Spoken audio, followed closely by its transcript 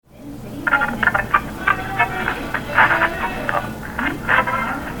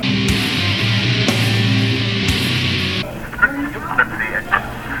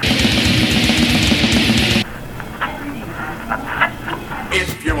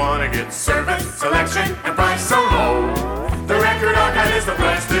wanna get service, selection, and price so low, the Record Archive is the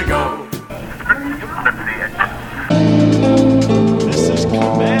place to go. This is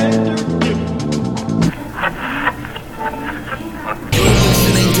Commander Newton. You're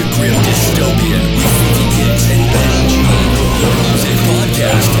listening to Grape Dystopian with Vicky Gibbs and Benny G, your music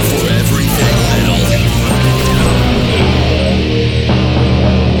podcast for everything metal.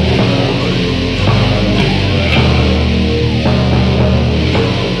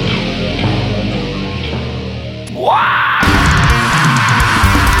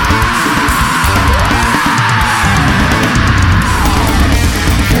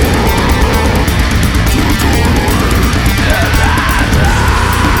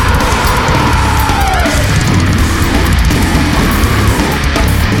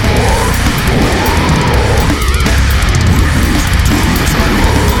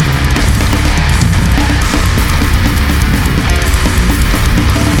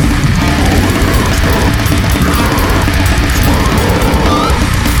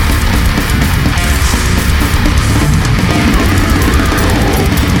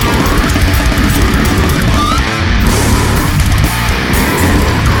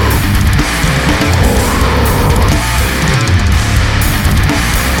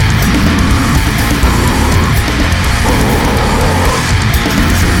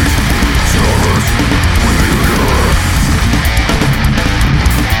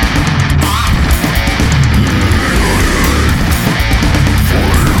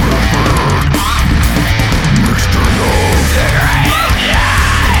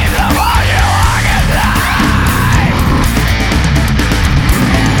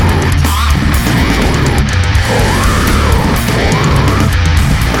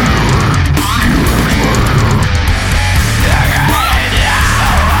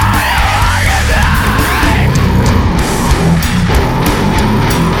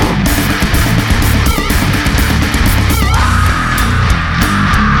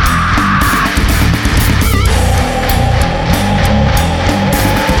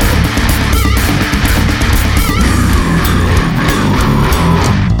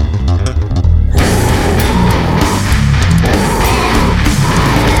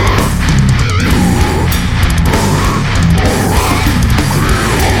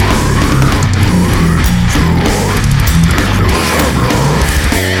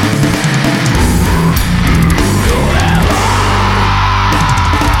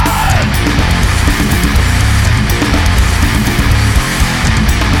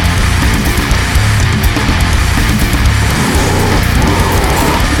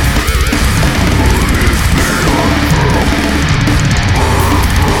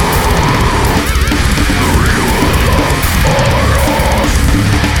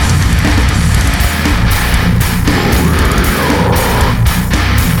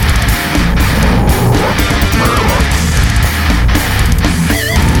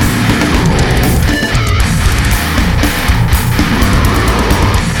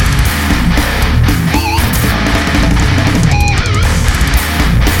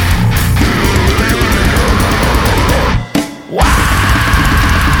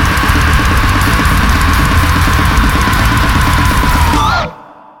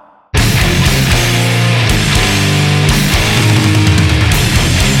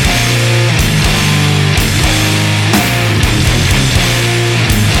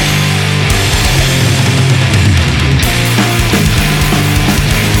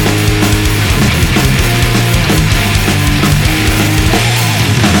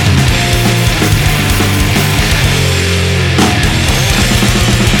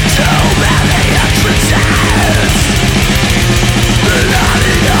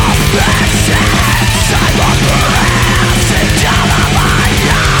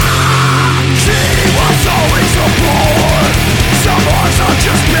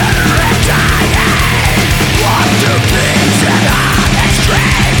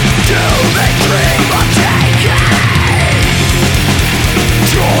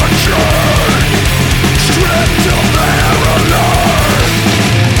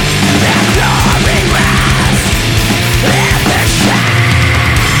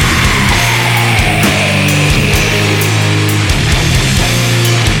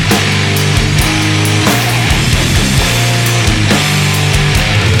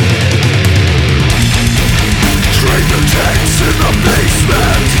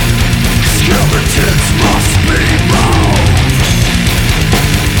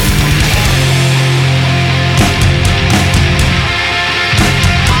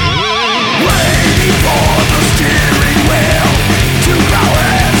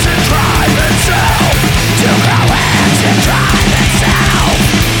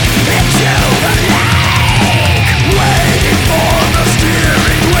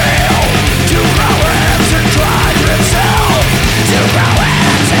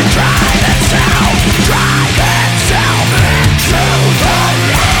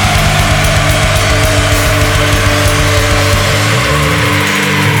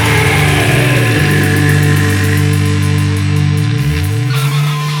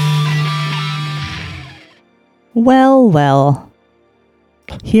 Well, well.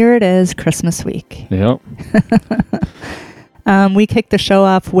 Here it is, Christmas week. Yep. We kicked the show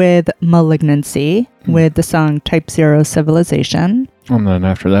off with Malignancy with the song Type 0 Civilization. And then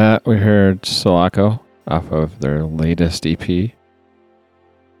after that, we heard Sulaco off of their latest EP.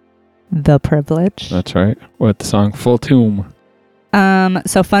 The Privilege. That's right. With the song Full Tomb.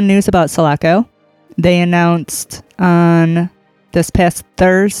 So fun news about Sulaco. They announced on this past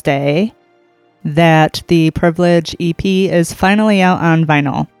Thursday that the Privilege EP is finally out on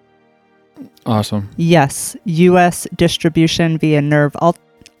vinyl. Awesome. Yes, U.S. distribution via Nerve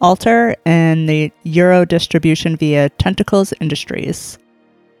Alter and the Euro distribution via Tentacles Industries.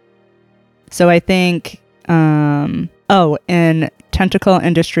 So I think, and Tentacle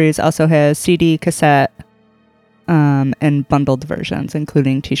Industries also has CD, cassette, and bundled versions,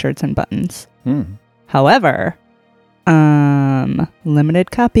 including t-shirts and buttons. However, limited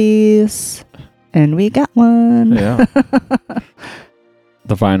copies, and we got one. Yeah.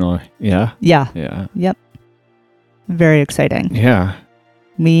 The vinyl. Yeah. Yeah. Yeah. Yep. Very exciting. Yeah.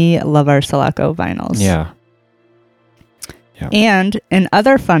 We love our Sulaco vinyls. Yeah. And in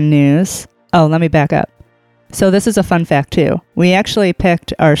other fun news, let me back up. So this is a fun fact too. We actually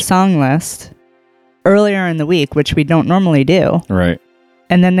picked our song list earlier in the week, which we don't normally do. Right.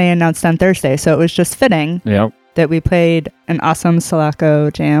 And then they announced on Thursday. So it was just fitting that we played an awesome Sulaco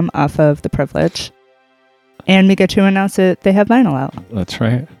jam off of The Privilege. And we get to announce that they have vinyl out. That's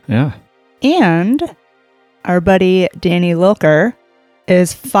right. Yeah. And our buddy Danny Lilker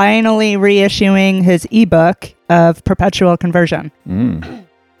is finally reissuing his ebook of Perpetual Conversion.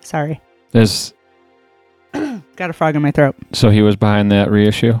 Sorry. Got a frog in my throat. So he was behind that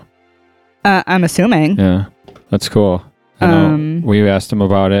reissue? I'm assuming. Yeah. That's cool. I know we asked him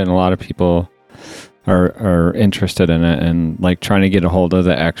about it, and a lot of people are interested in it and like trying to get a hold of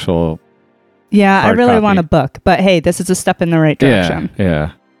the actual I really copy. want a book, but hey, this is a step in the right direction.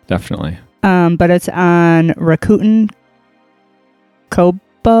 Yeah, definitely. But it's on Rakuten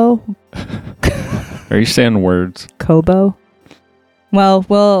Kobo. Are you saying words? Kobo. Well,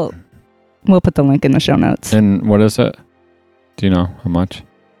 we'll put the link in the show notes. And what is it? Do you know how much?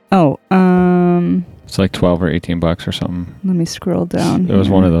 It's like $12 or $18 or something. Let me scroll down. It was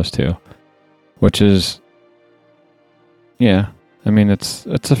one of those two, which is, I mean, it's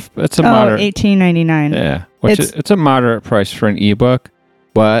a moderate. $18.99. Yeah, it's a moderate price for an ebook,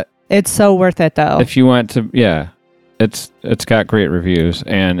 but it's so worth it though. If you went to it's got great reviews,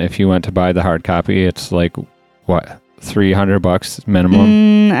 and if you went to buy the hard copy, it's like what, $300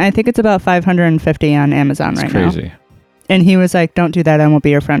 minimum. I think it's about $550 on Amazon right now. Crazy. And he was like, "Don't do that. I won't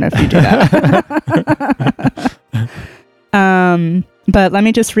be your friend if you do that." But let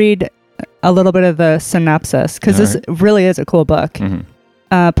me just read a little bit of the synopsis, because this really is a cool book.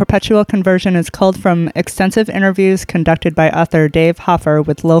 Perpetual Conversion is culled from extensive interviews conducted by author Dave Hoffer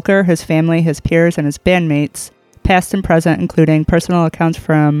with Lilker, his family, his peers, and his bandmates, past and present, including personal accounts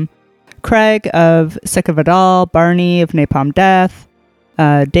from Craig of Sick of It All, Barney of Napalm Death,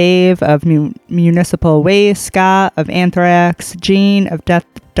 Dave of Municipal Waste, Scott of Anthrax, Gene of Death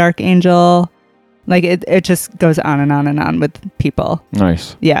Dark Angel. Like it just goes on and on and on with people.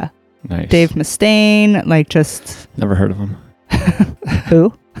 Nice. Yeah. Nice. Dave Mustaine, like just... Never heard of him.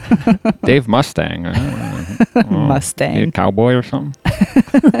 Who? Dave Mustang. Mustang. You a cowboy or something?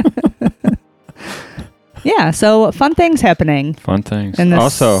 Yeah, so fun things happening. Fun things. In this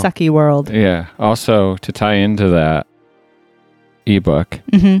also, sucky world. Yeah. Also, to tie into that ebook,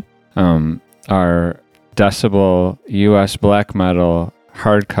 our Decibel US Black Metal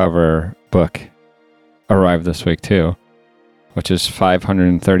hardcover book arrived this week too, which is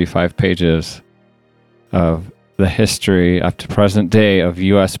 535 pages of the history up to present day of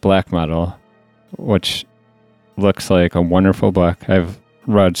U.S. black metal, which looks like a wonderful book. I've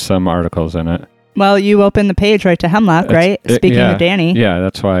read some articles in it. Well, you opened the page right to Hemlock, right? Speaking of Danny. Yeah,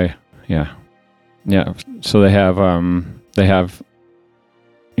 that's why. Yeah. So they have,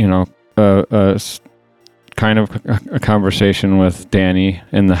 kind of a conversation with Danny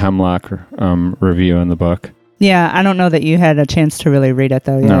in the Hemlock review in the book. Yeah, I don't know that you had a chance to really read it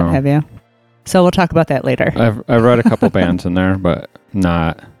though yet, have you? So we'll talk about that later. I've read a couple bands in there, but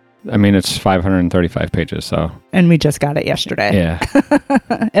not. I mean, it's 535 pages, so. And we just got it yesterday. Yeah.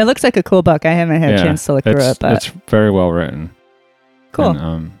 It looks like a cool book. I haven't had a chance to look through it, but it's very well written. Cool.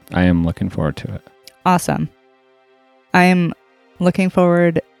 And, I am looking forward to it. Awesome. I am looking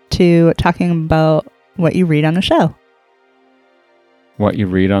forward to talking about what you read on the show. What you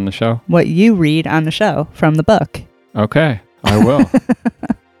read on the show? What you read on the show from the book. Okay, I will.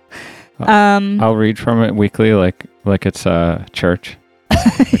 I'll read from it weekly, like it's church.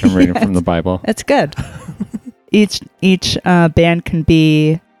 Like I'm reading from the Bible. It's good. Each band can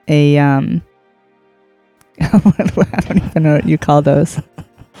be a I don't even know what you call those.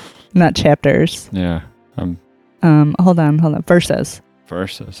 Not chapters. Yeah. Hold on. Verses.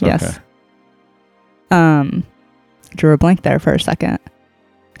 Verses. Yes. Okay. Drew a blank there for a second.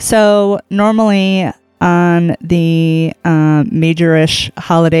 So normally on the major-ish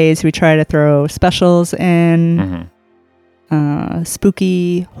holidays, we try to throw specials in. Mm-hmm.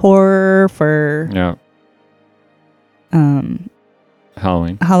 Spooky horror for Yeah.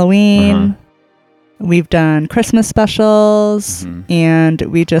 Halloween. Halloween. We've done Christmas specials, and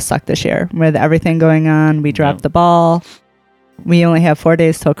we just sucked this year with everything going on. We dropped the ball. We only have 4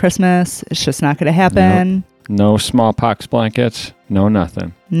 days till Christmas. It's just not going to happen. Nope. No smallpox blankets. No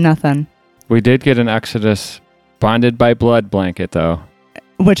nothing. Nothing. We did get an Exodus bonded by blood blanket, though.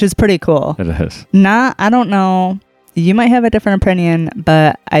 Which is pretty cool. It is. I don't know. You might have a different opinion,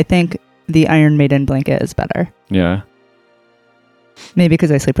 but I think the Iron Maiden blanket is better. Yeah. Maybe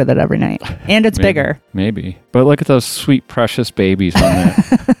because I sleep with it every night. And it's bigger. Maybe. But look at those sweet, precious babies on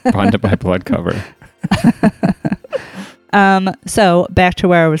that bonded by blood cover. So back to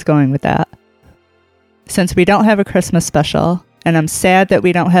where I was going with that. Since we don't have a Christmas special, and I'm sad that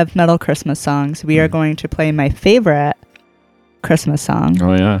we don't have metal Christmas songs, we are going to play my favorite Christmas song.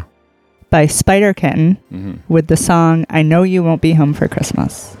 Oh, yeah. By Spider Kitten with the song I Know You Won't Be Home for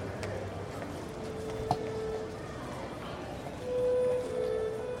Christmas.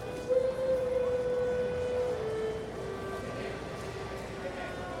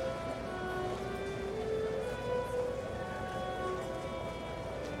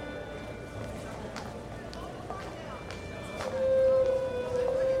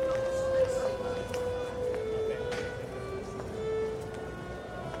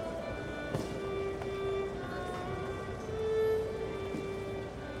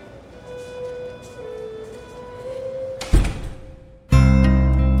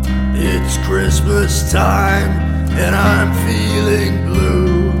 It's Christmas time and I'm feeling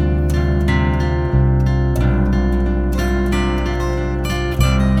blue.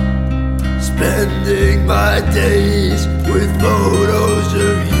 Spending my days with photos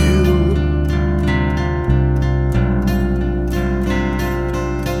of you.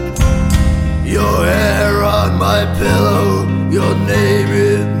 Your hair on my pillow, your name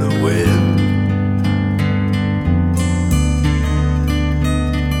in the wind.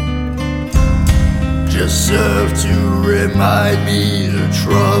 Just serve to remind me the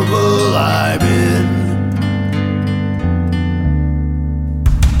trouble I'm in.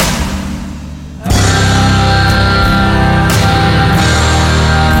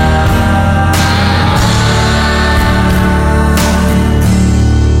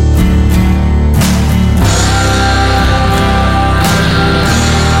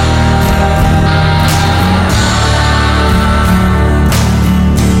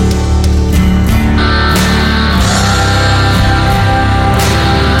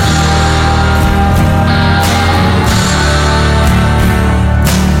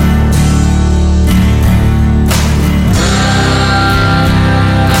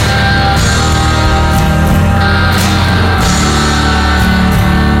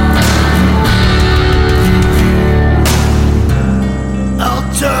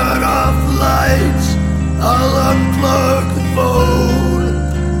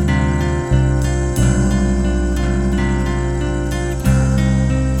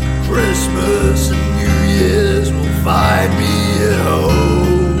 Christmas and New Year's will find me at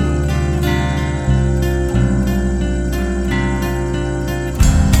home.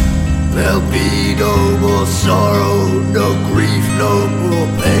 There'll be no more sorrow, no grief, no more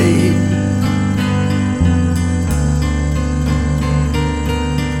pain.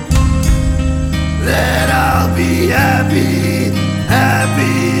 Then I'll be happy,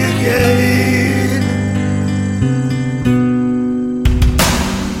 happy again.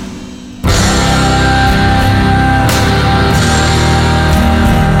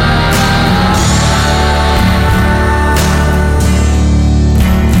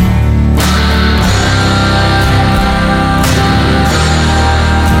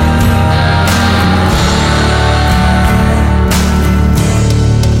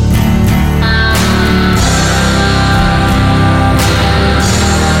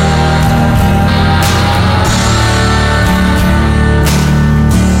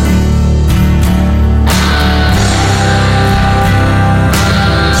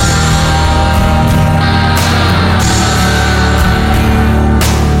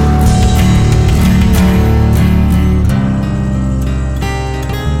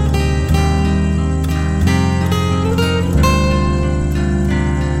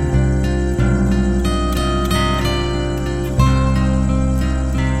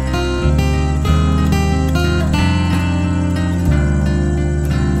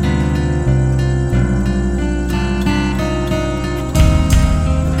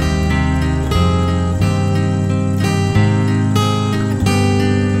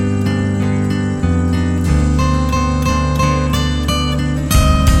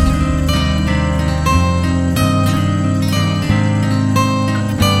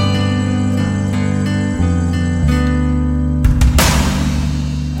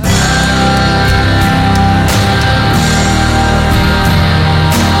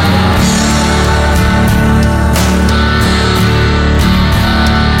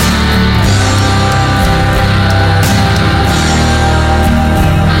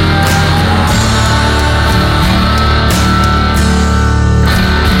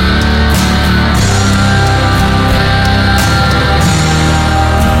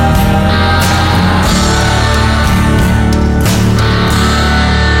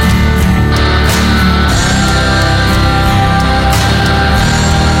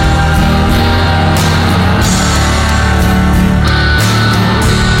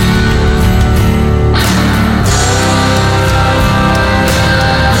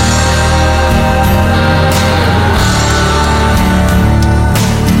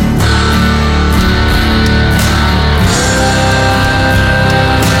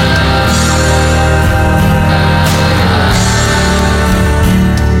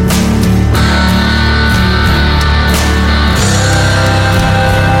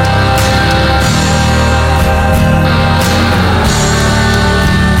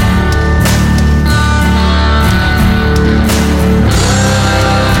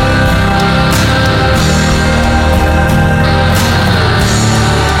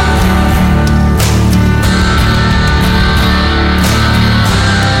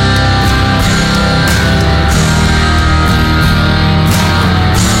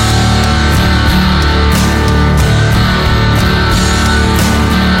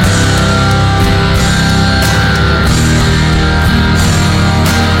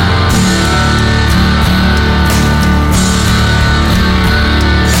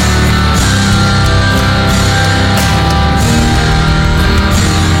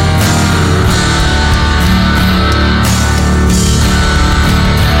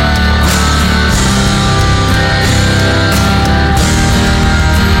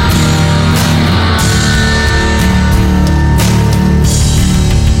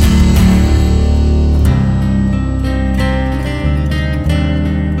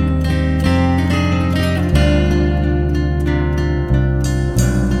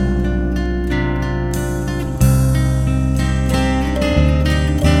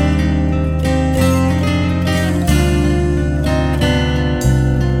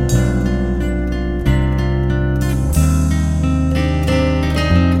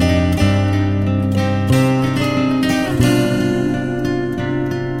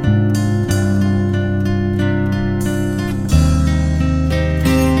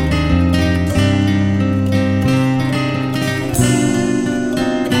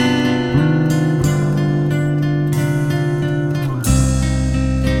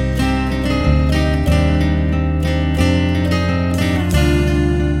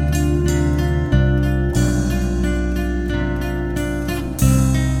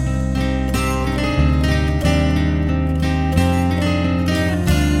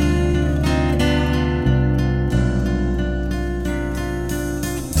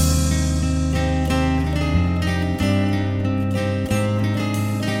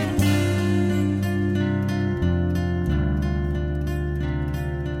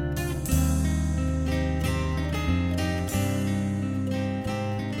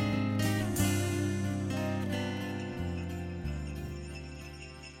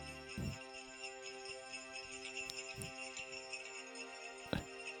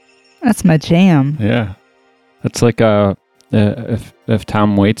 That's my jam. Yeah. It's like if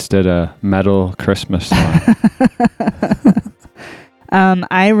Tom Waits did a metal Christmas song.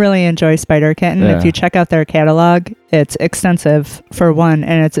 I really enjoy Spider Kitten. Yeah. If you check out their catalog, it's extensive for one,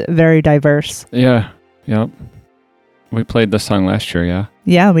 and it's very diverse. Yeah. Yep. We played this song last year, yeah?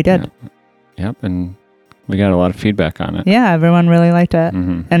 Yeah, we did. Yep, and we got a lot of feedback on it. Yeah, everyone really liked it.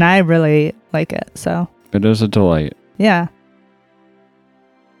 Mm-hmm. And I really like it, so. It is a delight. Yeah.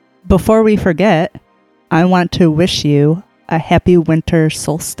 Before we forget, I want to wish you a happy winter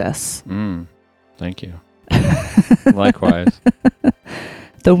solstice. Thank you. Likewise.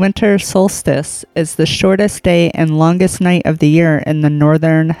 The winter solstice is the shortest day and longest night of the year in the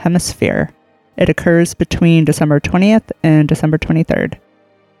northern hemisphere. It occurs between December 20th and December 23rd.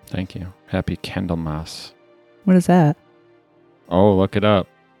 Thank you. Happy Candlemas. What is that? Oh, look it up.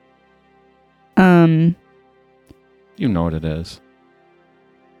 Um, You know what it is.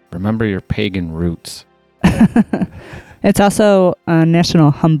 Remember your pagan roots. It's also National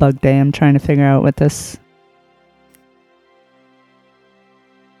Humbug Day. I'm trying to figure out what this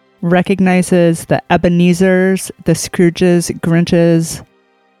recognizes. The Ebenezers, the Scrooges, Grinches,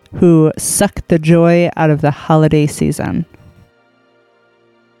 who suck the joy out of the holiday season.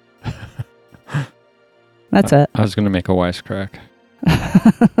 That's it. I was going to make a wisecrack.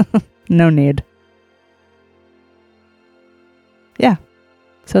 No need. Yeah.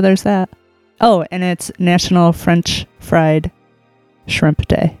 So there's that. Oh, and it's National French Fried Shrimp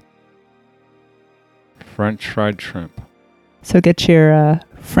Day. French fried shrimp. So get your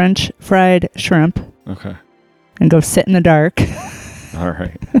French fried shrimp Okay. and go sit in the dark All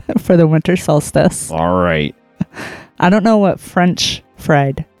right. for the winter solstice. All right. I don't know what French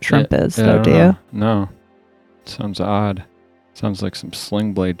fried shrimp is, though, do you? No. Sounds odd. Sounds like some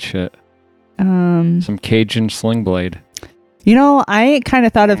sling blade shit. Some Cajun sling blade. You know, I kind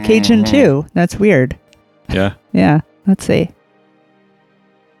of thought of Cajun too. That's weird. Yeah. Yeah. Let's see.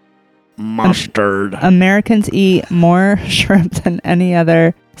 Mustard. Americans eat more shrimp than any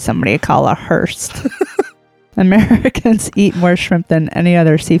other. Somebody call a Hearst. Americans eat more shrimp than any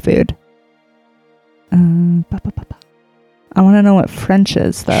other seafood. I want to know what French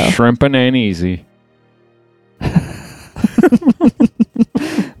is, though. Shrimpin' ain't easy.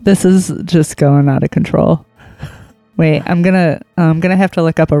 This is just going out of control. Wait, I'm gonna have to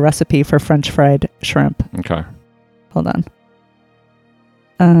look up a recipe for French fried shrimp. Okay. Hold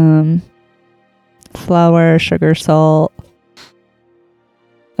on. Flour, sugar, salt,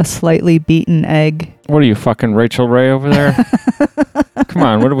 a slightly beaten egg. What are you, fucking Rachel Ray over there? Come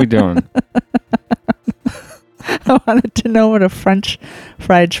on, what are we doing? I wanted to know what a French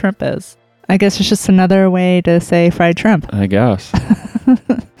fried shrimp is. I guess it's just another way to say fried shrimp. I guess.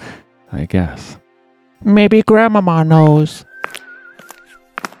 I guess. Maybe Grandmama knows.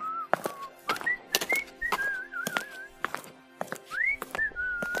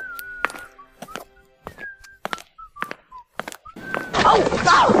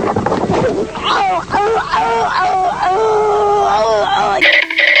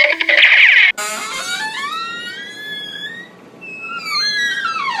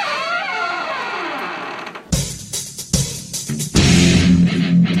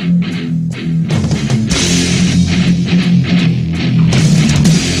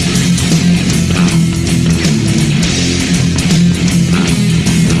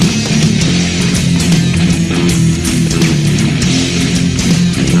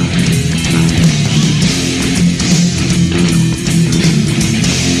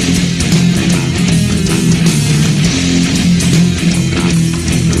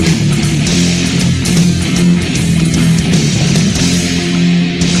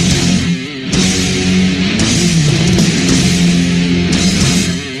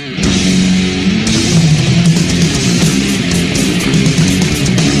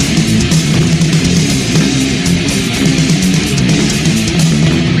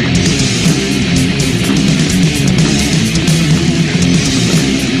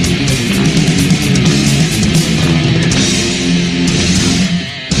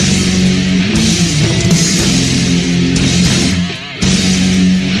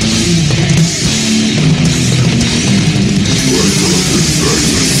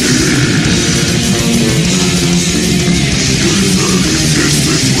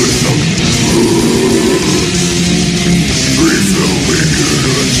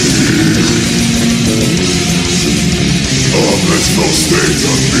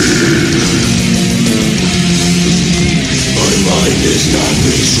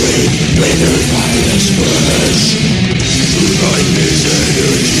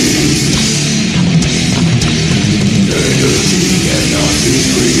 Energy cannot be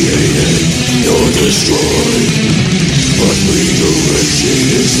created.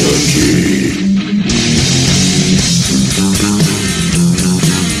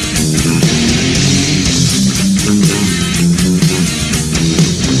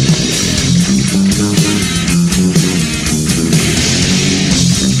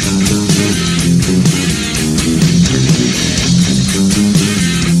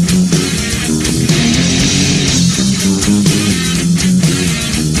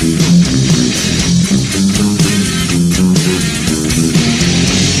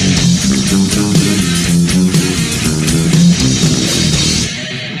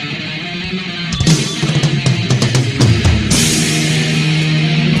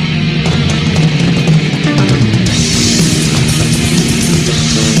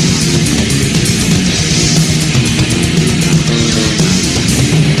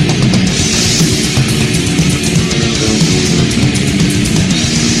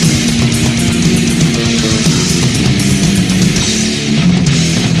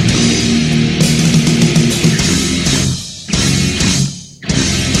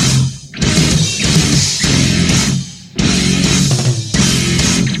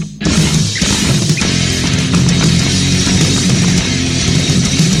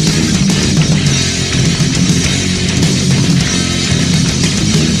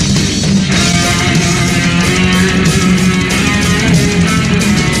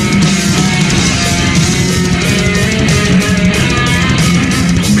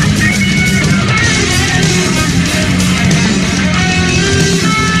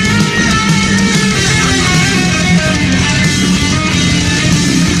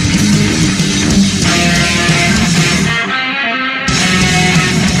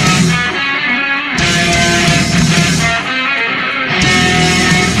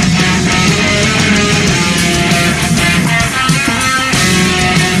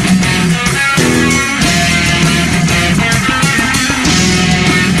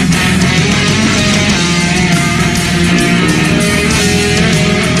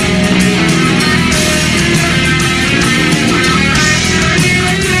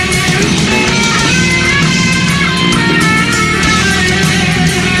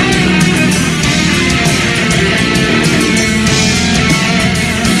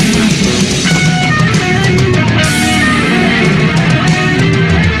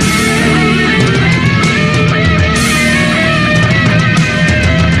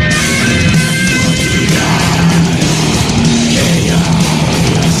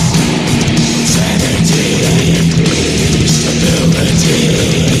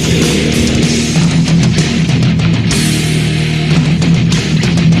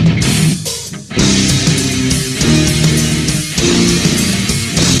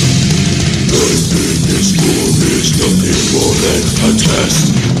 then a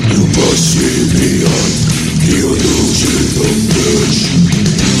test. You must see beyond the illusion of flesh.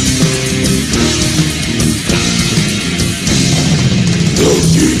 How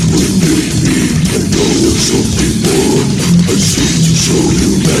deep within me, I know there's something more. I seek to show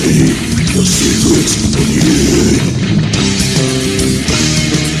humanity the secrets of the hidden.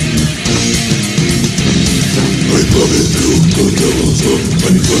 I plummet through the levels of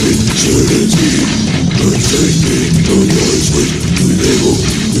uncommon certainty. Untaking the lies which we label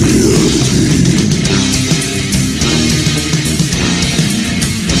reality.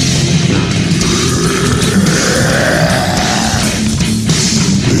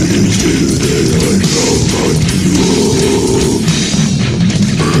 It is here that I found my love.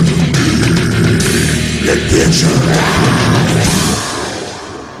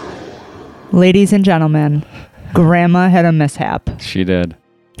 Ladies and gentlemen, Grandma had a mishap. She did.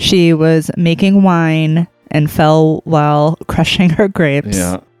 She was making wine and fell while crushing her grapes.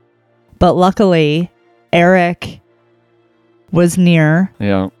 Yeah. But luckily, Eric was near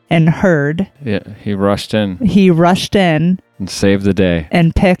Yeah. and heard. Yeah. He rushed in He rushed in and saved the day.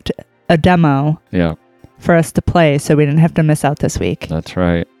 and picked a demo Yeah. for us to play so we didn't have to miss out this week. That's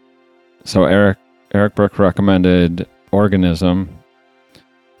right. So Eric Brook recommended Organism,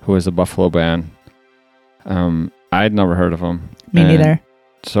 who is a Buffalo band. I'd never heard of them. Me neither.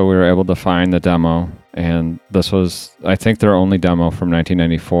 So we were able to find the demo, and this was, I think, their only demo from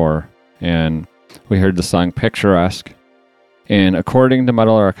 1994. And we heard the song Picturesque. And according to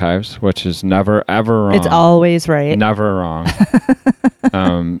Metal Archives, which is never, ever wrong. It's always right. Never wrong.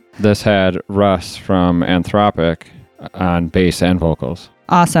 This had Russ from Anthropic on bass and vocals.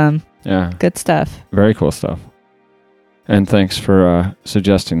 Awesome. Yeah. Good stuff. Very cool stuff. And thanks for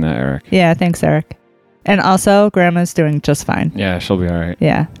suggesting that, Eric. Yeah, thanks, Eric. And also, Grandma's doing just fine. Yeah, she'll be all right.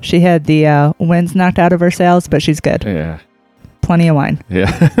 Yeah. She had the winds knocked out of her sails, but she's good. Yeah. Plenty of wine.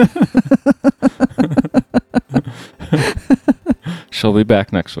 Yeah. She'll be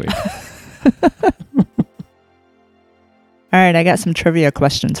back next week. All right, I got some trivia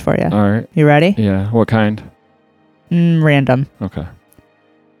questions for you. All right. You ready? Yeah. What kind? Random. Okay.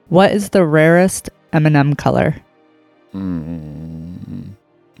 What is the rarest M&M color?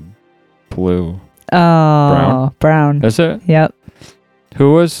 Blue. Oh, brown. Is it? Yep.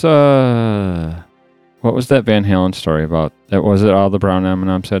 Who was, what was that Van Halen story about? Was it all the brown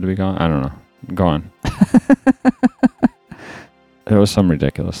M&Ms had to be gone? I don't know. Gone. It was some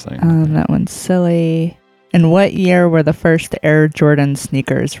ridiculous thing. That one's silly. In what year were the first Air Jordan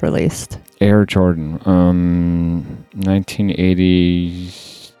sneakers released? Air Jordan.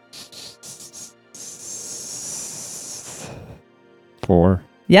 1984.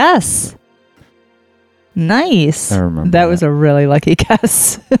 Yes. Nice. I remember That was a really lucky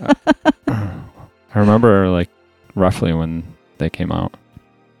guess. I remember, like, roughly when they came out.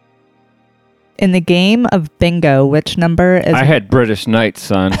 In the game of bingo, which number is... I had British Knights,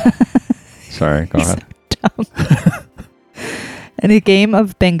 son. Sorry, go ahead. In a game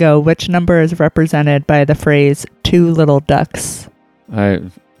of bingo, which number is represented by the phrase two little ducks? I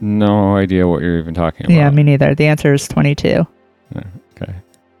have no idea what you're even talking about. Yeah, me neither. The answer is 22. Okay.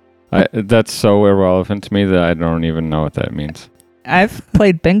 That's so irrelevant to me that I don't even know what that means. I've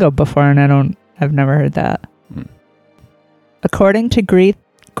played bingo before and I've never heard that. According to Greek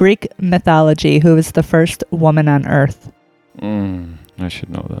mythology, who is the first woman on Earth? I should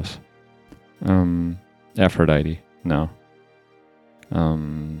know this. Aphrodite. No. I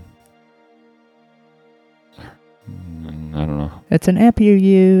don't know. It's an app you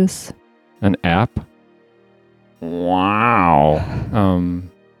use. An app? Wow.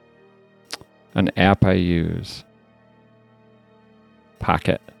 An app I use.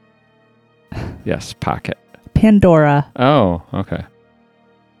 Pocket. Yes, Pocket. Pandora. Oh, okay.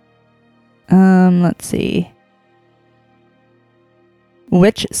 Let's see.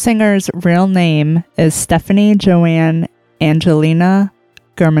 Which singer's real name is Stephanie Joanne Angelina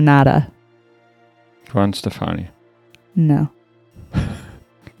Germanata? Gwen Stefani. No.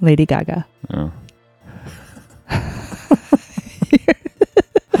 Lady Gaga. Oh.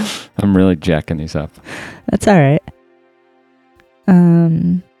 I'm really jacking these up. That's all right.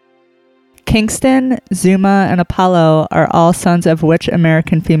 Kingston, Zuma, and Apollo are all sons of which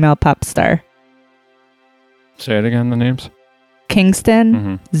American female pop star? Say it again, the names.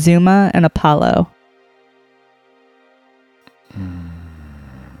 Kingston, Zuma, and Apollo.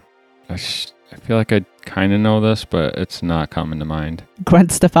 I feel like I kind of know this, but it's not coming to mind. Gwen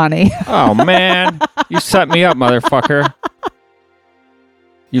Stefani. Oh, man. You set me up, motherfucker.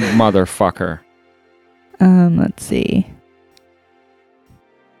 You motherfucker. Let's see.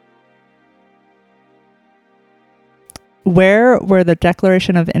 Where were the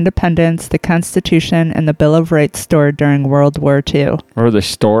Declaration of Independence, the Constitution, and the Bill of Rights stored during World War II? Where were they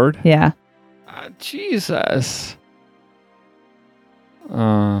stored? Yeah. Jesus.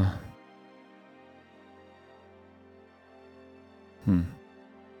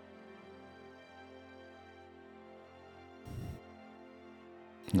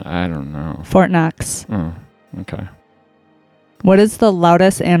 I don't know. Fort Knox. Oh, okay. What is the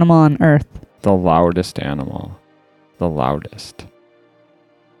loudest animal on Earth? The loudest animal. The loudest.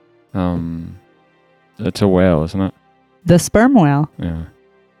 It's a whale, isn't it? The sperm whale. Yeah.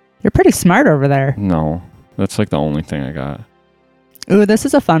 You're pretty smart over there. No. That's like the only thing I got. Ooh, this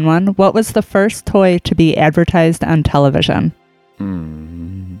is a fun one. What was the first toy to be advertised on television?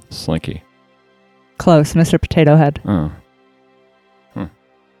 Slinky. Close, Mr. Potato Head. Oh.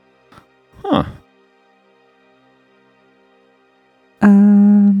 Huh.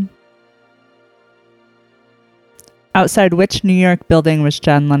 Outside which New York building was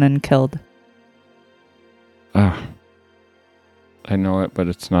John Lennon killed? I know it, but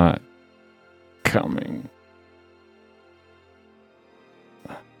it's not coming.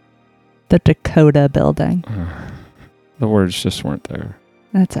 The Dakota building. The words just weren't there.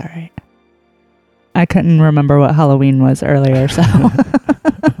 That's all right. I couldn't remember what Halloween was earlier, so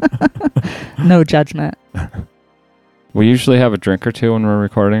no judgment. We usually have a drink or two when we're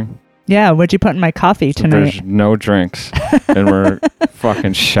recording. Yeah, what'd you put in my coffee tonight? There's no drinks, and we're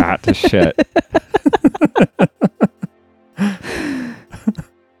fucking shot to shit.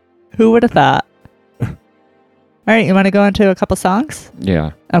 Who would have thought? All right, you want to go into a couple songs?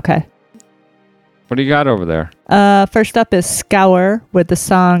 Yeah. Okay. What do you got over there? First up is Scour with the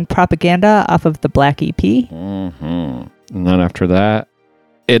song Propaganda off of the Black EP. And then after that,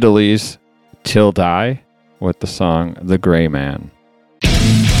 Italy's Till Die with the song The Gray Man.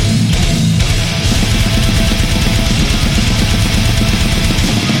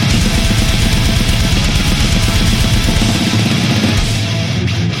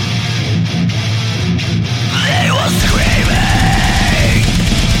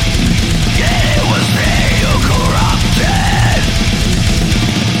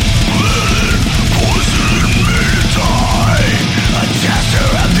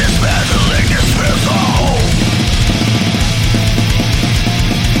 Dismantling this prison.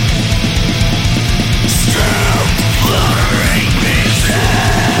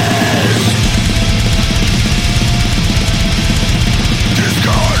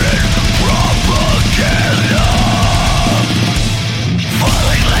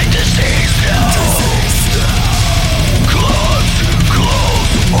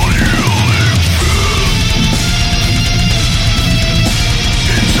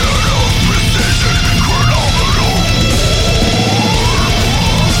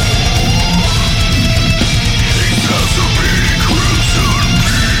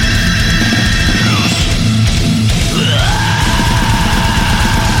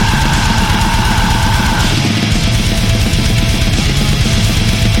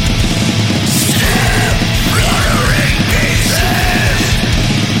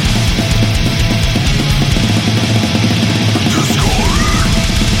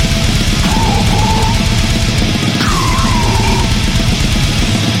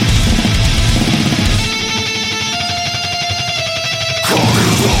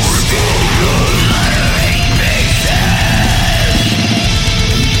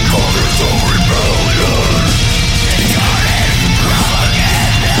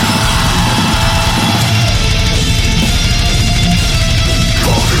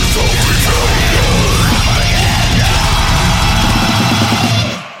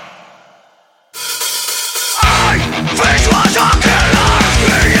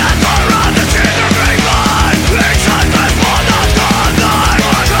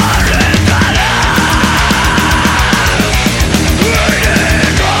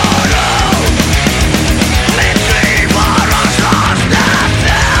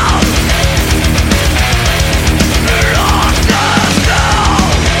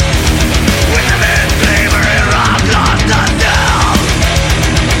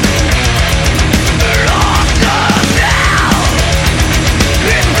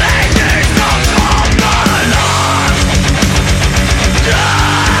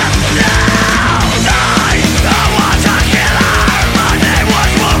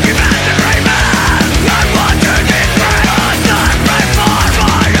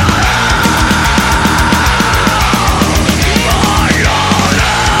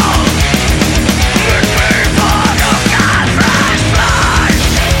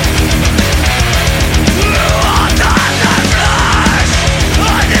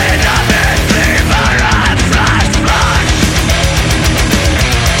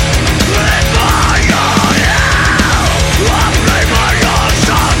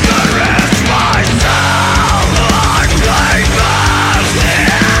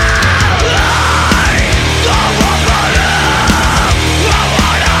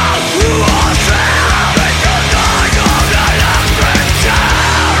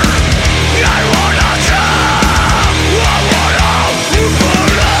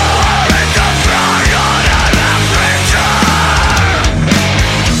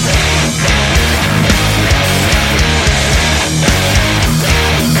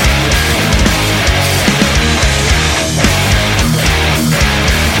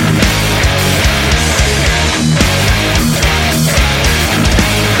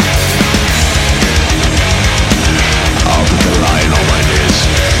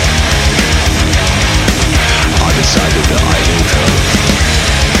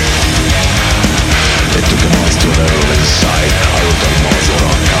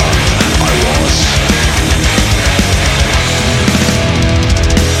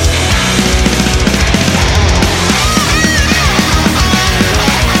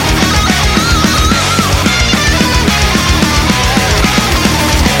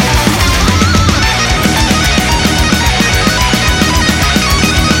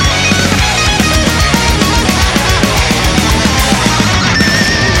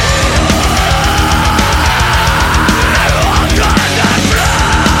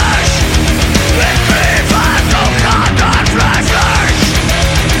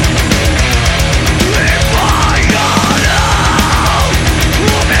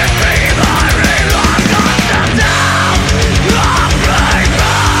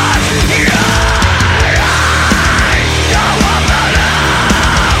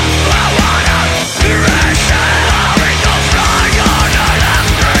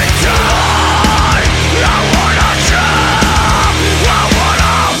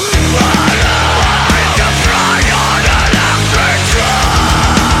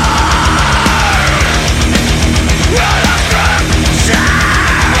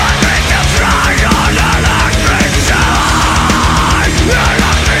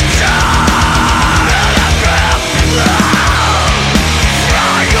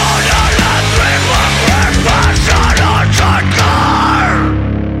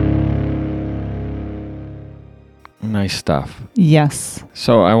 stuff. Yes.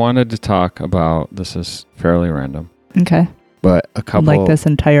 So I wanted to talk about, this is fairly random, Okay. but a couple... Like this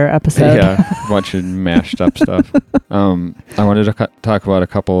entire episode. Yeah, a bunch of mashed up stuff. I wanted to talk about a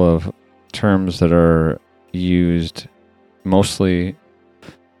couple of terms that are used mostly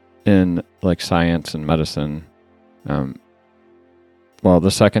in like science and medicine. Well,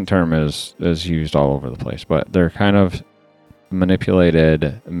 the second term is used all over the place, but they're kind of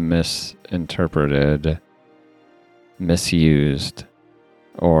manipulated, misinterpreted, misused,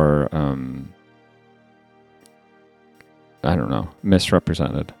 or I don't know,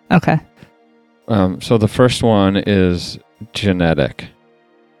 misrepresented. Okay. So the first one is genetic.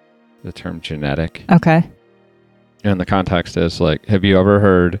 The term genetic. Okay. And the context is like, have you ever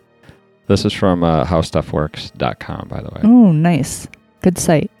heard, this is from howstuffworks.com, by the way. Oh, nice. Good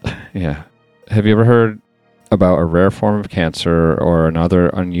site. Yeah. Have you ever heard about a rare form of cancer or another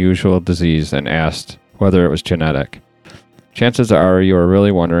unusual disease and asked whether it was genetic? Chances are you are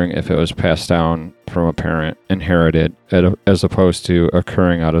really wondering if it was passed down from a parent, inherited, as opposed to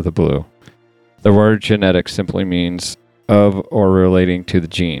occurring out of the blue. The word genetic simply means of or relating to the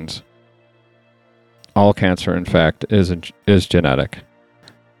genes. All cancer, in fact, is genetic.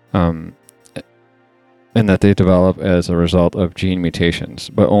 And that they develop as a result of gene mutations,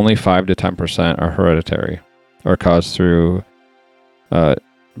 but only 5 to 10% are hereditary or caused through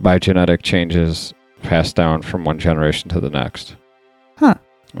by genetic changes passed down from one generation to the next. Huh.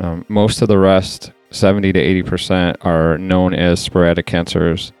 Most of the rest, 70 to 80%, are known as sporadic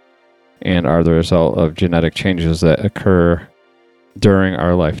cancers and are the result of genetic changes that occur during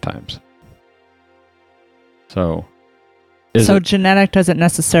our lifetimes. So genetic doesn't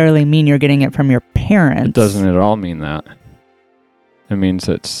necessarily mean you're getting it from your parents. It doesn't at all mean that. It means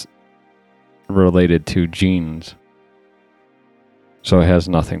it's related to genes. So it has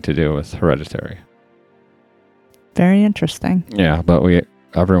nothing to do with hereditary. Very interesting. Yeah, but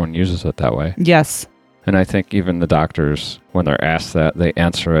everyone uses it that way. Yes. And I think even the doctors, when they're asked that, they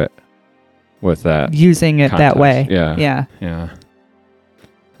answer it with that. Using it context. that way. Yeah. Yeah.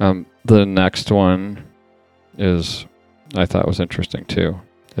 The next one is, I thought was interesting too,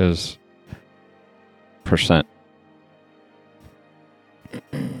 is percent.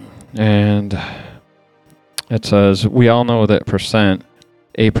 And it says, we all know that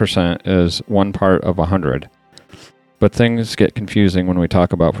a percent is 1 part of 100. But things get confusing when we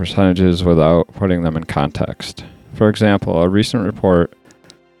talk about percentages without putting them in context. For example, a recent report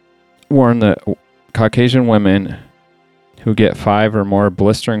warned that Caucasian women who get 5 or more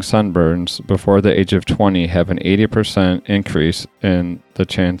blistering sunburns before the age of 20 have an 80% increase in the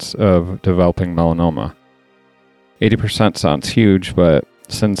chance of developing melanoma. 80% sounds huge, but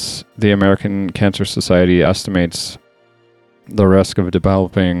since the American Cancer Society estimates the risk of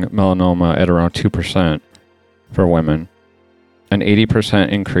developing melanoma at around 2% for women, an 80%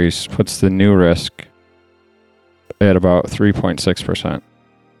 increase puts the new risk at about 3.6%.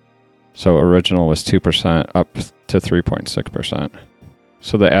 So original was 2%, up to 3.6%.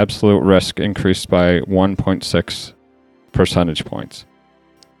 So the absolute risk increased by 1.6 percentage points.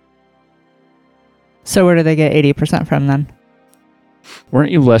 So where do they get 80% from then?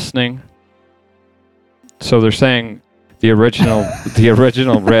 Weren't you listening? So they're saying the original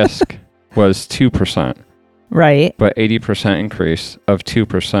risk was 2%. Right. But 80% increase of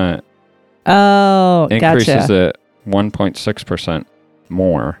 2% increases gotcha. it 1.6%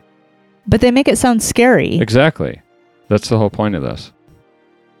 more. But they make it sound scary. Exactly. That's the whole point of this.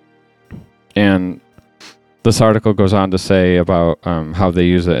 And this article goes on to say about how they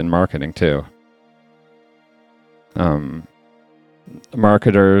use it in marketing too.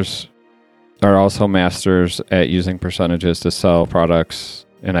 Marketers are also masters at using percentages to sell products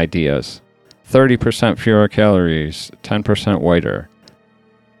and ideas. 30% fewer calories, 10% whiter.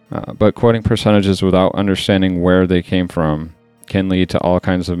 But quoting percentages without understanding where they came from can lead to all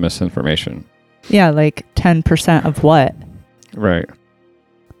kinds of misinformation. Yeah, like 10% of what? Right.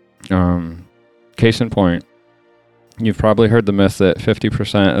 Case in point, you've probably heard the myth that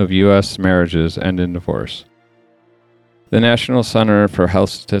 50% of U.S. marriages end in divorce. The National Center for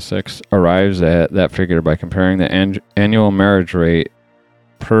Health Statistics arrives at that figure by comparing the annual marriage rate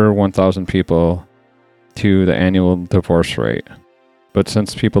per 1,000 people to the annual divorce rate. But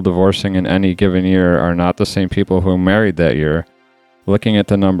since people divorcing in any given year are not the same people who married that year, looking at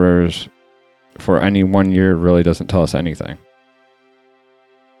the numbers for any one year really doesn't tell us anything.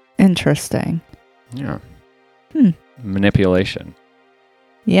 Interesting. Yeah. Manipulation.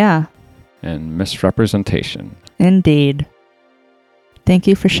 Yeah. And misrepresentation. Indeed. Thank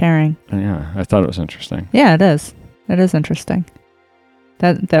you for sharing. Yeah, I thought it was interesting. Yeah, it is. It is interesting.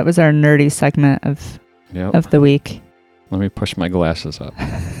 That was our nerdy segment of the week. Let me push my glasses up.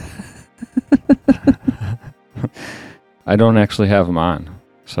 I don't actually have them on,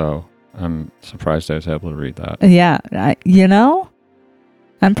 so I'm surprised I was able to read that. Yeah.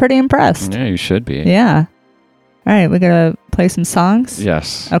 I'm pretty impressed. Yeah, you should be. Yeah. All right, we're going to play some songs?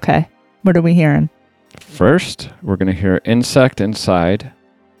 Yes. Okay. What are we hearing? First, we're going to hear Insect Inside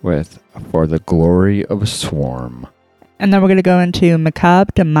with For the Glory of a Swarm. And then we're going to go into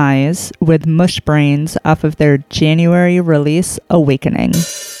Macabre Demise with Mush Brains off of their January release, Awakening.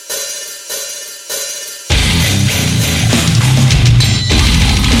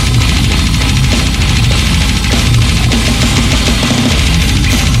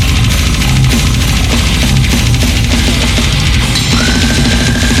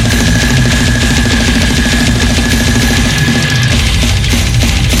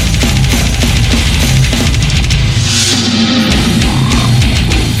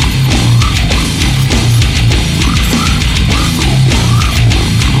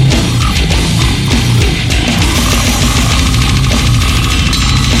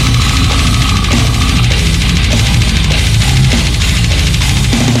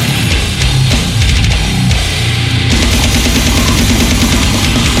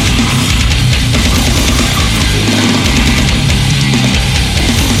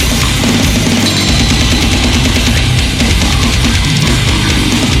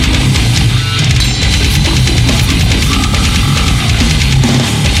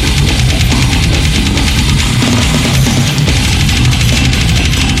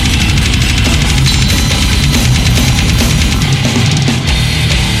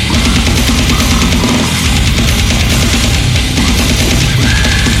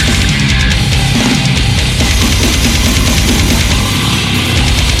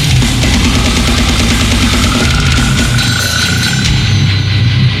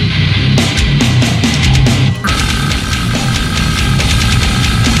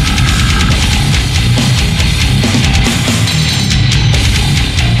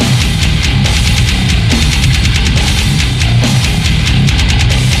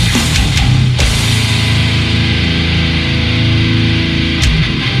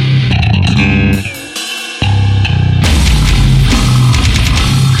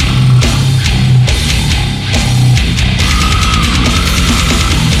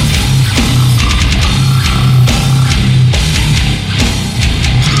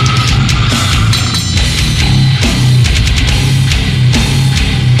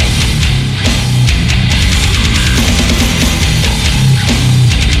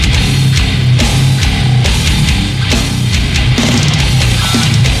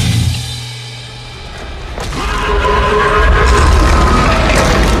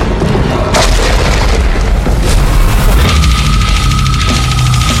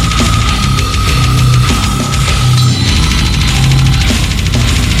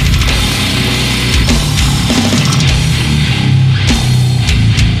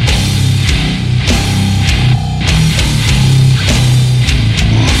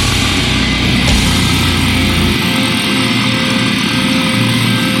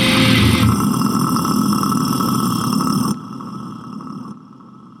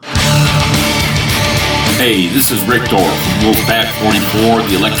 Hey, this is Rick Dorff from Wolfpack 44,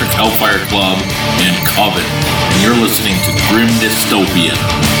 the Electric Hellfire Club, and Coven, and you're listening to Grim Dystopian,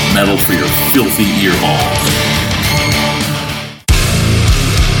 metal for your filthy earballs.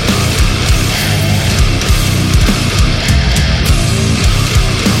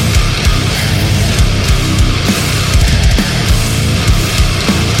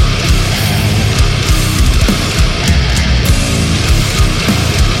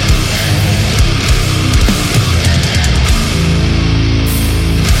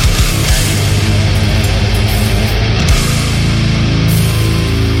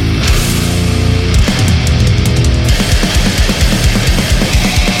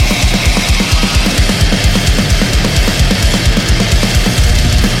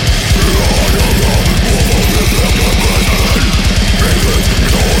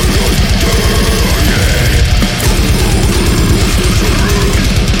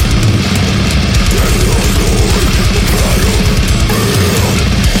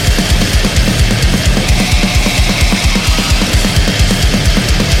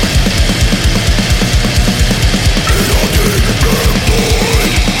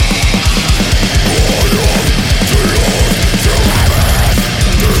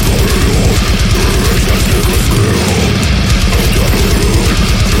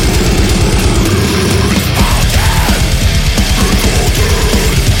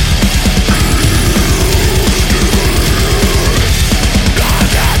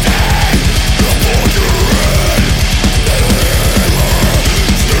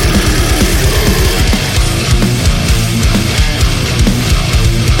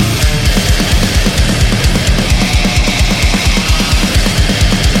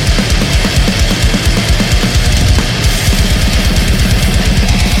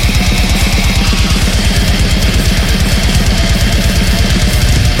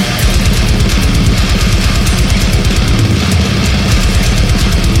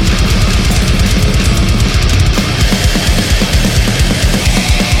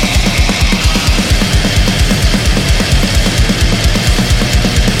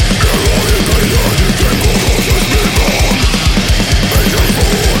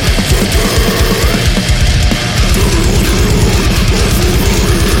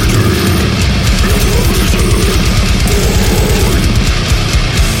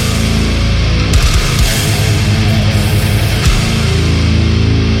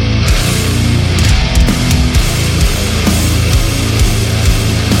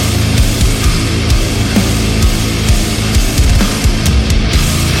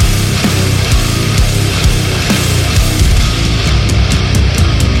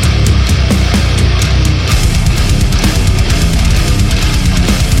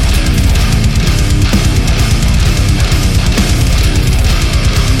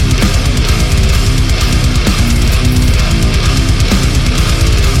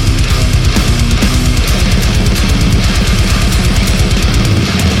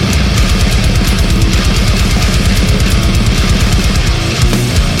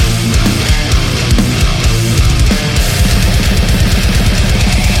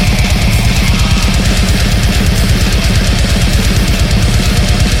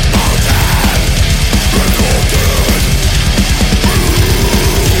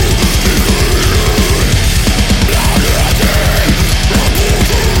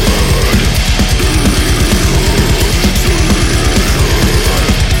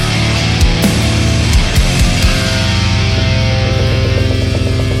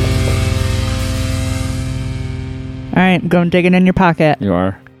 going digging in your pocket. You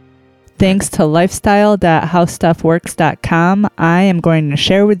are? Thanks to lifestyle.howstuffworks.com, I am going to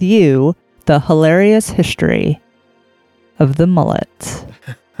share with you the hilarious history of the mullet.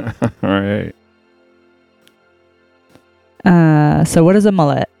 All right. So what is a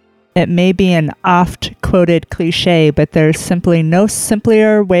mullet? It may be an oft-quoted cliche, but there's simply no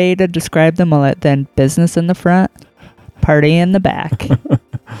simpler way to describe the mullet than business in the front, party in the back.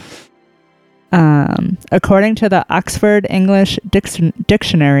 According to the Oxford English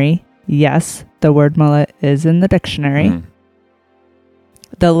Dictionary, yes, the word mullet is in the dictionary.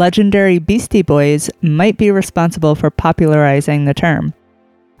 The legendary Beastie Boys might be responsible for popularizing the term.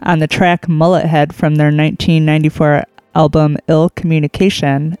 On the track Mullet Head from their 1994 album Ill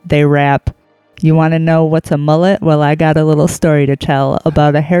Communication, they rap, "You want to know what's a mullet? Well, I got a little story to tell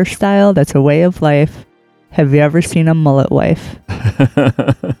about a hairstyle that's a way of life. Have you ever seen a mullet wife?"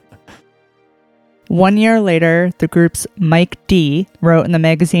 1 year later, the group's Mike D wrote in the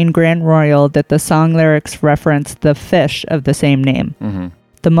magazine Grand Royal that the song lyrics reference the fish of the same name.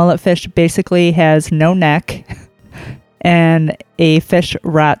 The mullet fish basically has no neck, and a fish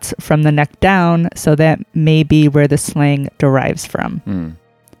rots from the neck down, so that may be where the slang derives from.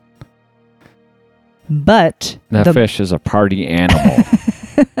 But that fish is a party animal.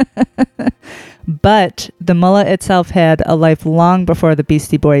 But the mullet itself had a life long before the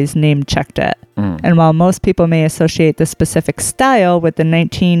Beastie Boys name checked it. And while most people may associate the specific style with the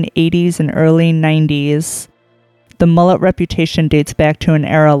 1980s and early 90s, the mullet reputation dates back to an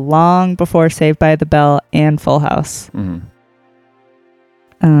era long before Saved by the Bell and Full House.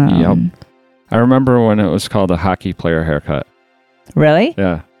 Yep. I remember when it was called a hockey player haircut. Really?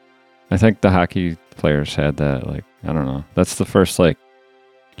 Yeah. I think the hockey players had that, I don't know. That's the first, I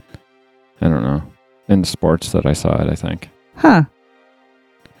don't know, in sports that I saw it, I think. Huh.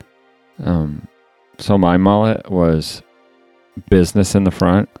 So my mullet was business in the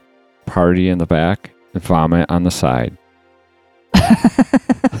front, party in the back, vomit on the side.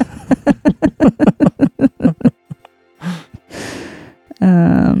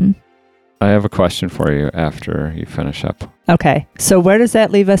 I have a question for you after you finish up. Okay, so where does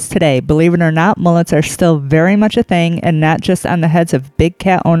that leave us today? Believe it or not, mullets are still very much a thing, and not just on the heads of big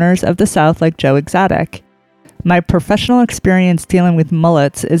cat owners of the South like Joe Exotic. My professional experience dealing with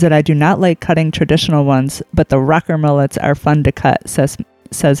mullets is that I do not like cutting traditional ones, but the rocker mullets are fun to cut, says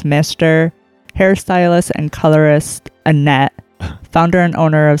master hairstylist and colorist Annette, founder and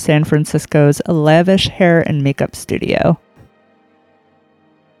owner of San Francisco's lavish hair and makeup studio.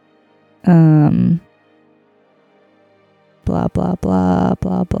 Blah, blah, blah,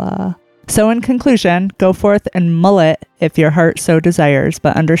 blah, blah. So in conclusion, go forth and mullet if your heart so desires,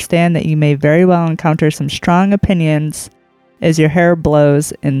 but understand that you may very well encounter some strong opinions as your hair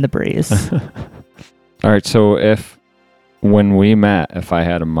blows in the breeze. All right, so when we met, if I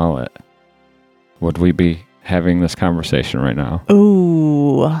had a mullet, would we be having this conversation right now?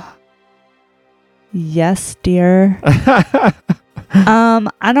 Ooh. Yes, dear.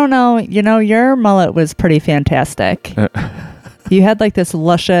 I don't know. Your mullet was pretty fantastic. You had this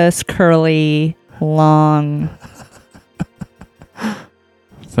luscious, curly, long...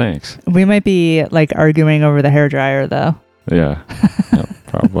 Thanks. We might be arguing over the hairdryer, though. Yeah,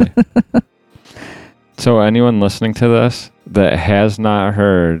 probably. So anyone listening to this that has not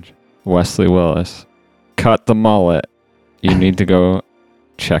heard Wesley Willis cut the mullet, you need to go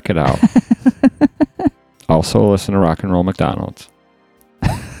check it out. Also listen to Rock and Roll McDonald's.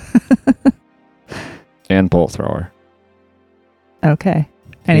 And Bolt Thrower. Okay.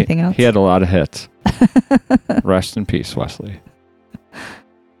 Anything else? He had a lot of hits. Rest in peace, Wesley.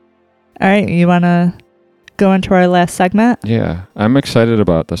 All right. You want to go into our last segment? Yeah. I'm excited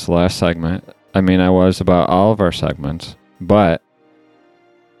about this last segment. I mean, I was about all of our segments, but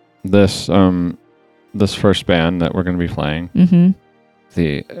this first band that we're going to be playing,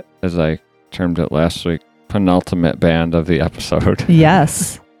 as I termed it last week, penultimate band of the episode.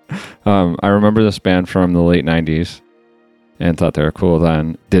 Yes. I remember this band from the late 90s and thought they were cool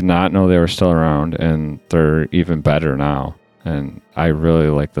then. Did not know they were still around, and they're even better now. And I really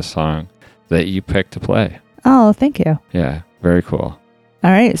like the song that you picked to play. Oh, thank you. Yeah, very cool.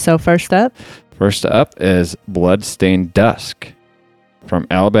 All right, so first up? First up is Bloodstained Dusk from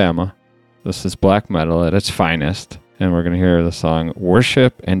Alabama. This is black metal at its finest, and we're going to hear the song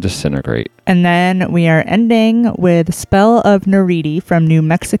Worship and Disintegrate. And then we are ending with Spell of Nariti from New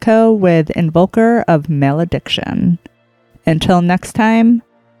Mexico with Invoker of Malediction. Until next time,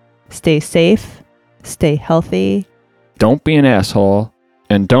 stay safe, stay healthy. Don't be an asshole,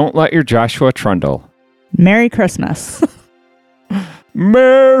 and don't let your Joshua trundle. Merry Christmas.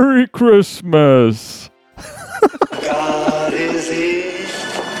 Merry Christmas. God. is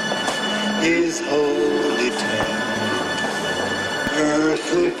His holy temple.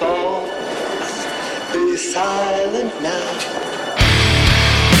 Earthly thoughts, be silent now.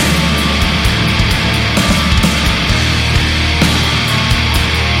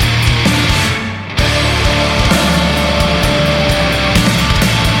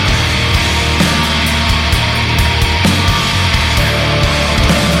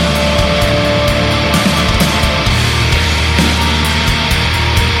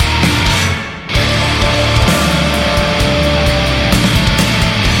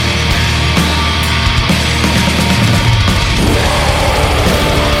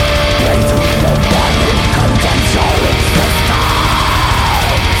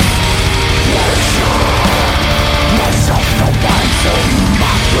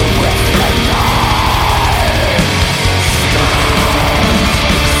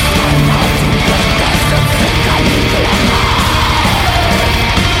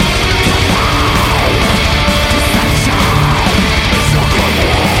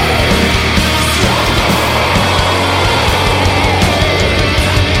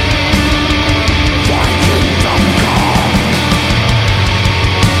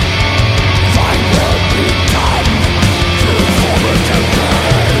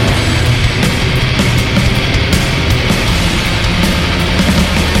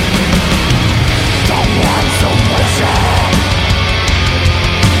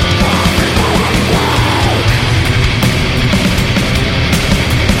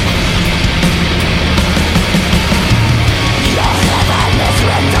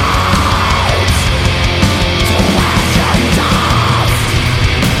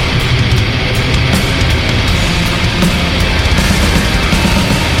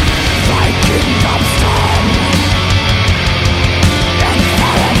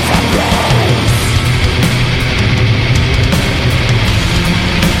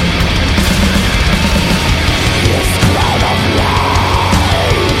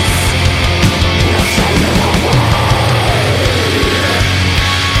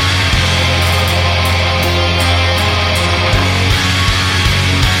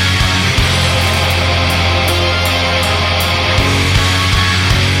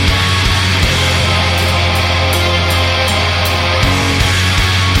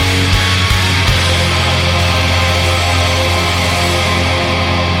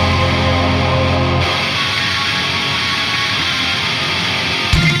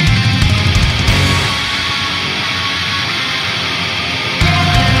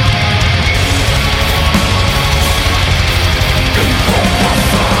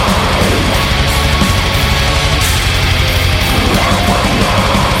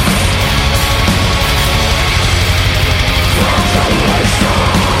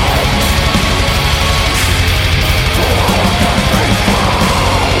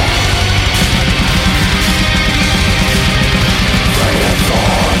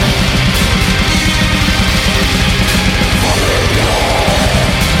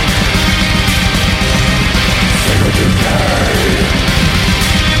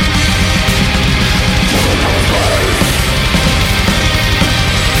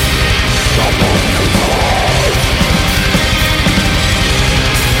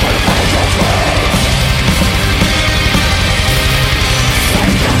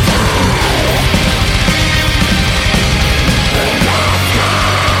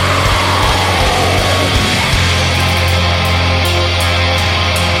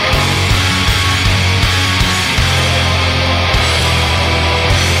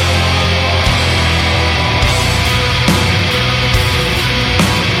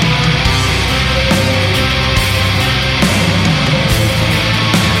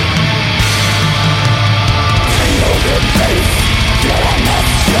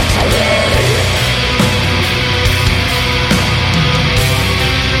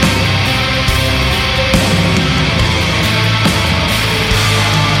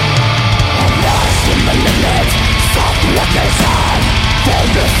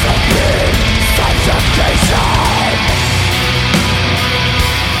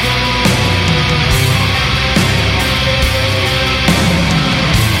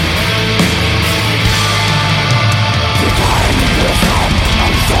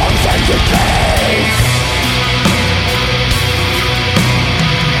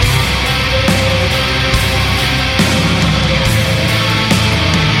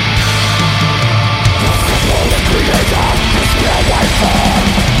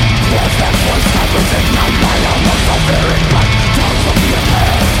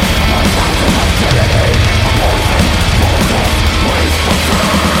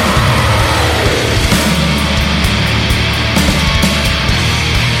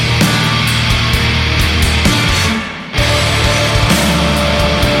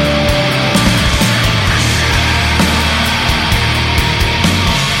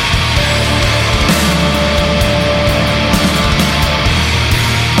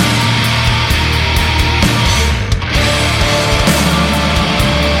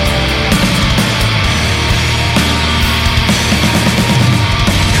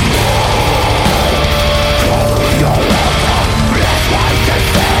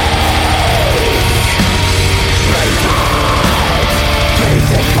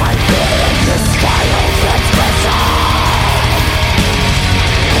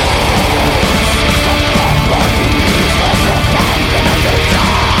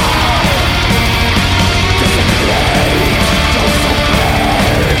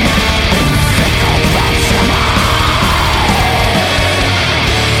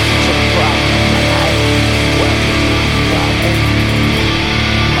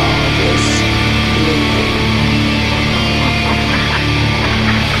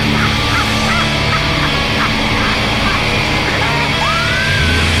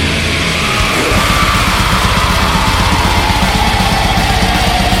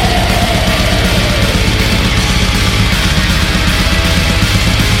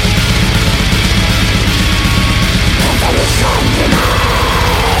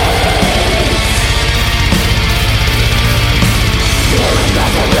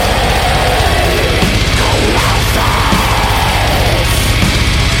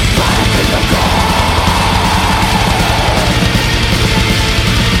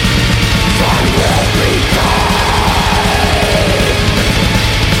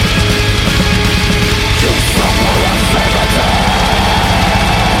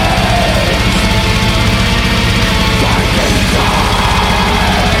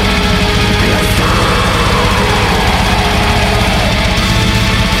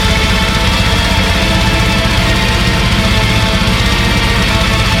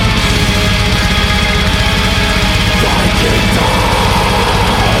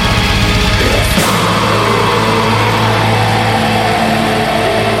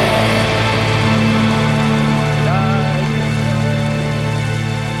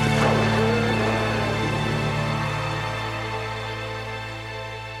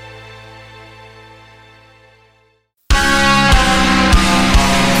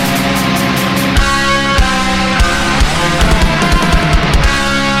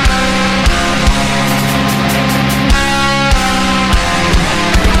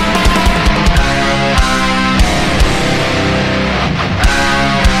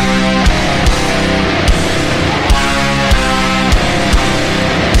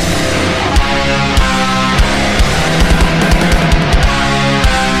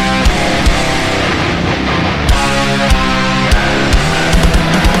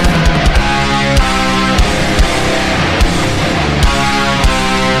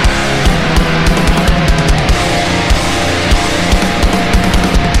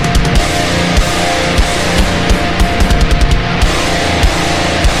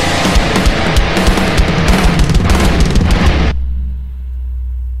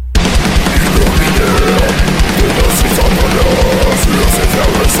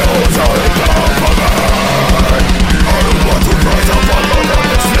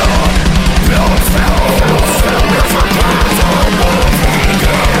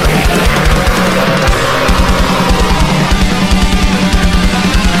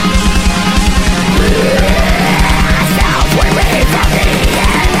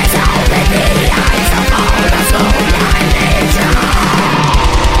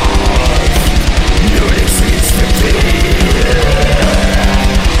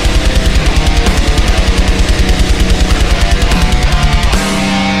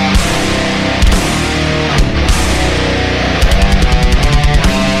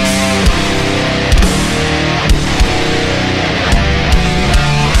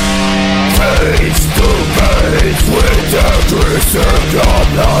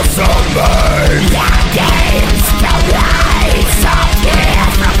 The games, the lights appear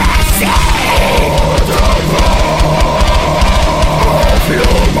from the sea.